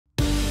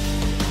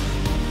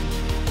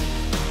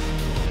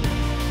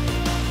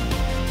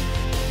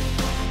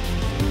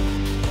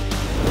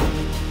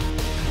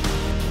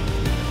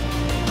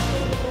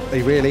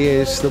He really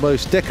is the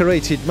most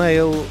decorated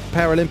male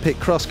Paralympic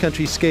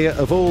cross-country skier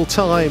of all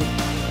time.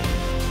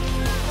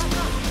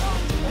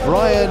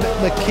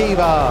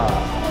 McKeever,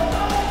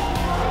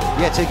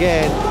 yet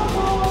again,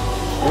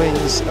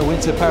 wins a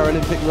Winter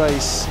Paralympic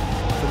race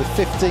for the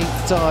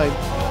 15th time.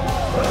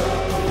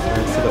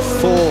 And for the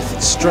 4th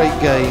straight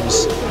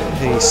games,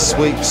 he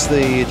sweeps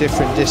the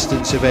different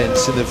distance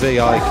events in the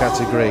VI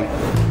category.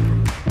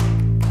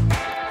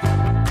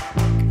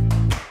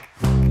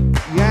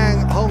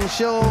 Yang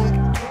Hongxiong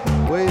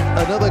with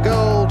another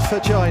gold for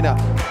China.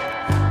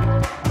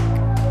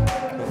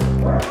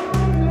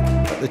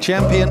 But the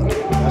champion,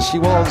 as she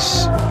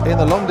was in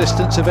the long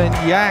distance event,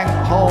 Yang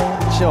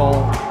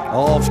Hongxiong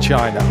of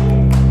China.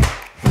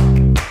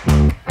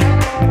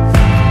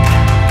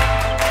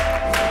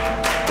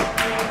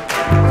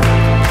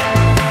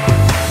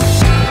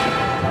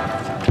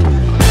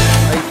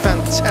 A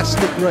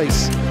fantastic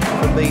race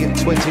from the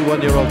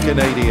 21-year-old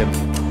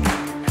Canadian.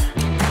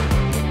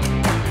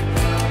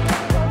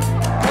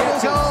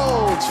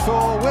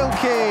 For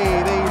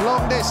Wilkie, the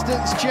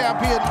long-distance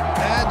champion,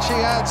 and she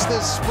adds the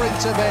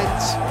sprint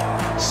event.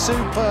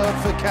 Superb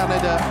for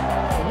Canada.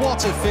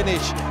 What a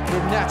finish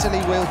from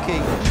Natalie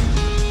Wilkie.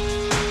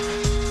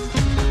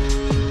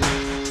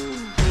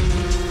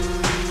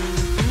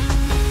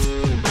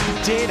 He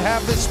did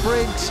have the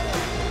sprint,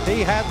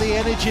 he had the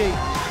energy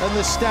and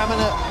the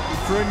stamina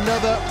for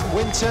another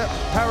Winter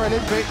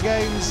Paralympic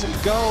Games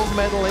gold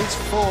medal. It's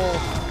for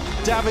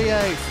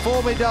Davier,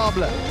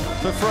 formidable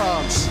for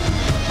France.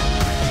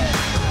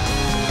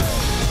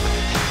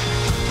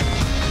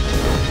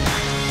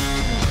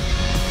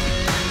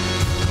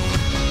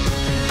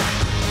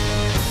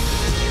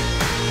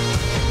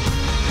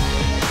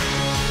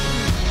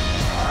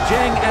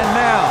 Zheng and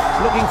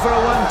Mao looking for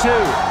a 1-2.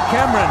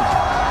 Cameron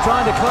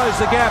trying to close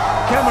the gap.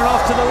 Cameron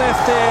off to the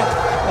left there.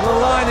 And the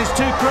line is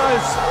too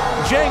close.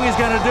 Zheng is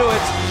going to do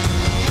it.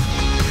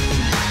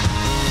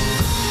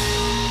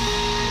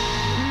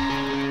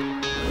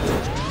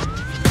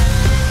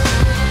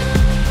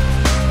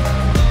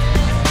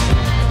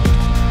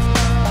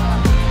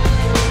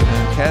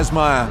 And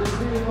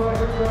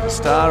Kazmaier,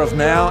 star of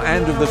now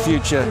and of the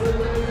future.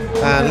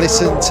 And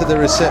listen to the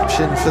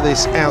reception for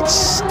this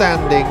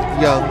outstanding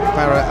young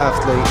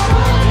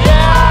para-athlete.